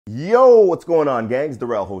Yo, what's going on, gangs?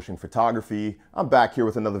 Darrell Ho-Shing Photography. I'm back here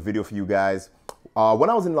with another video for you guys. When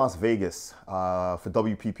I was in Las Vegas for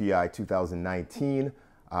WPPI 2019,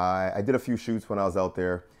 I did a few shoots when I was out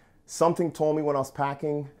there. Something told me when I was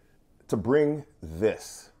packing to bring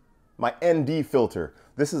this, my ND filter.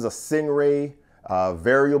 This is a Singh-Ray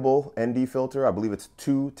Variable ND filter. I believe it's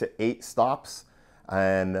 2 to 8 stops.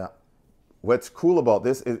 And what's cool about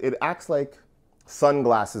this is it acts like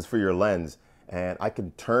sunglasses for your lens. And I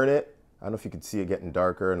can turn it. I don't know if you can see it getting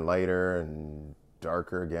darker and lighter and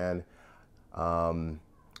darker again.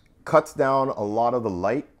 Cuts down a lot of the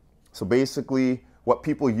light. So basically what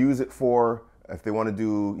people use it for, if they want to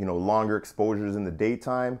do, longer exposures in the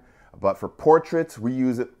daytime. But for portraits, we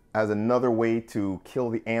use it as another way to kill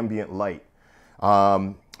the ambient light.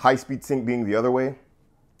 High-speed sync being the other way,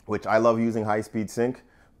 which I love using high-speed sync.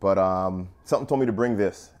 But something told me to bring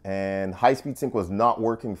this. And high-speed sync was not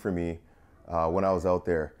working for me when I was out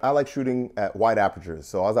there. I like shooting at wide apertures.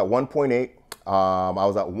 So I was at 1.8. I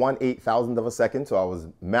was at 1/8,000th of a second. So I was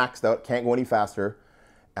maxed out, can't go any faster.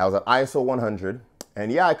 I was at ISO 100.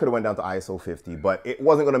 And yeah, I could have went down to ISO 50, but it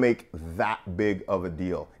wasn't gonna make that big of a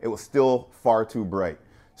deal. It was still far too bright.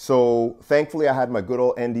 So thankfully I had my good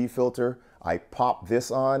old ND filter. I popped this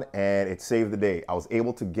on and it saved the day. I was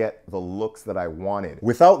able to get the looks that I wanted.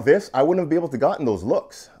 Without this, I wouldn't have been able to gotten those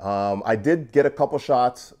looks. I did get a couple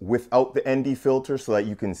shots without the ND filter so that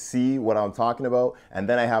you can see what I'm talking about. And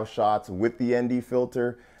then I have shots with the ND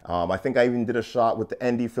filter. I think I even did a shot with the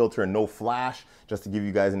ND filter and no flash, just to give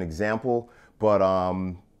you guys an example. But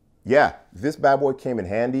yeah, this bad boy came in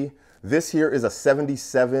handy. This here is a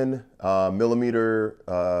 77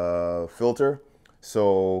 millimeter filter.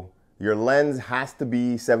 So your lens has to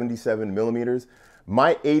be 77 millimeters.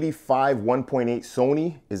 My 85 1.8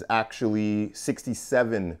 Sony is actually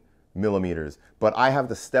 67 millimeters, but I have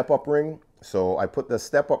the step-up ring. So I put the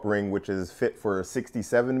step-up ring, which is fit for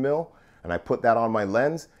 67 mil, and I put that on my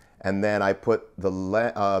lens, and then I put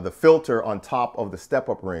the filter on top of the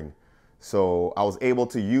step-up ring. So I was able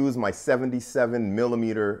to use my 77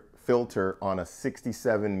 millimeter filter on a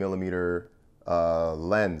 67 millimeter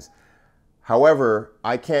lens. However,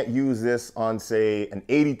 I can't use this on, say, an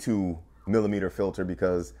 82 millimeter filter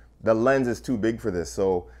because the lens is too big for this.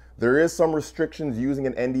 So there is some restrictions using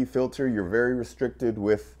an ND filter. You're very restricted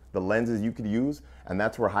with the lenses you could use. And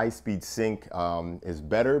that's where high-speed sync is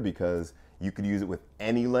better because you could use it with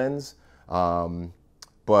any lens.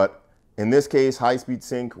 But in this case, high-speed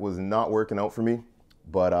sync was not working out for me.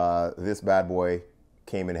 But this bad boy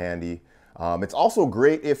came in handy. It's also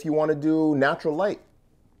great if you want to do natural light.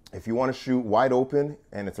 If you want to shoot wide open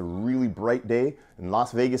and it's a really bright day, and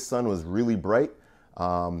Las Vegas sun was really bright,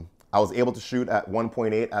 I was able to shoot at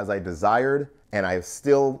 1.8 as I desired, and I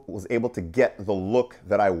still was able to get the look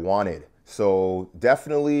that I wanted. So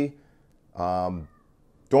definitely don't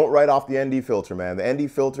write off the ND filter, man. The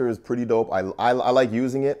ND filter is pretty dope. I like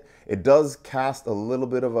using it. It does cast a little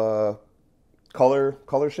bit of a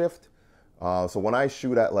color shift. So when I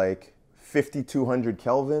shoot at like 5200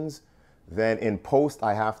 kelvins, then in post,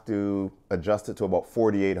 I have to adjust it to about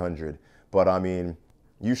 4800. But I mean,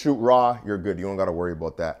 you shoot raw, you're good. You don't gotta worry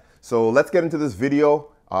about that. So let's get into this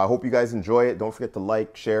video. I hope you guys enjoy it. Don't forget to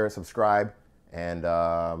like, share, subscribe, and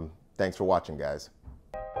thanks for watching, guys.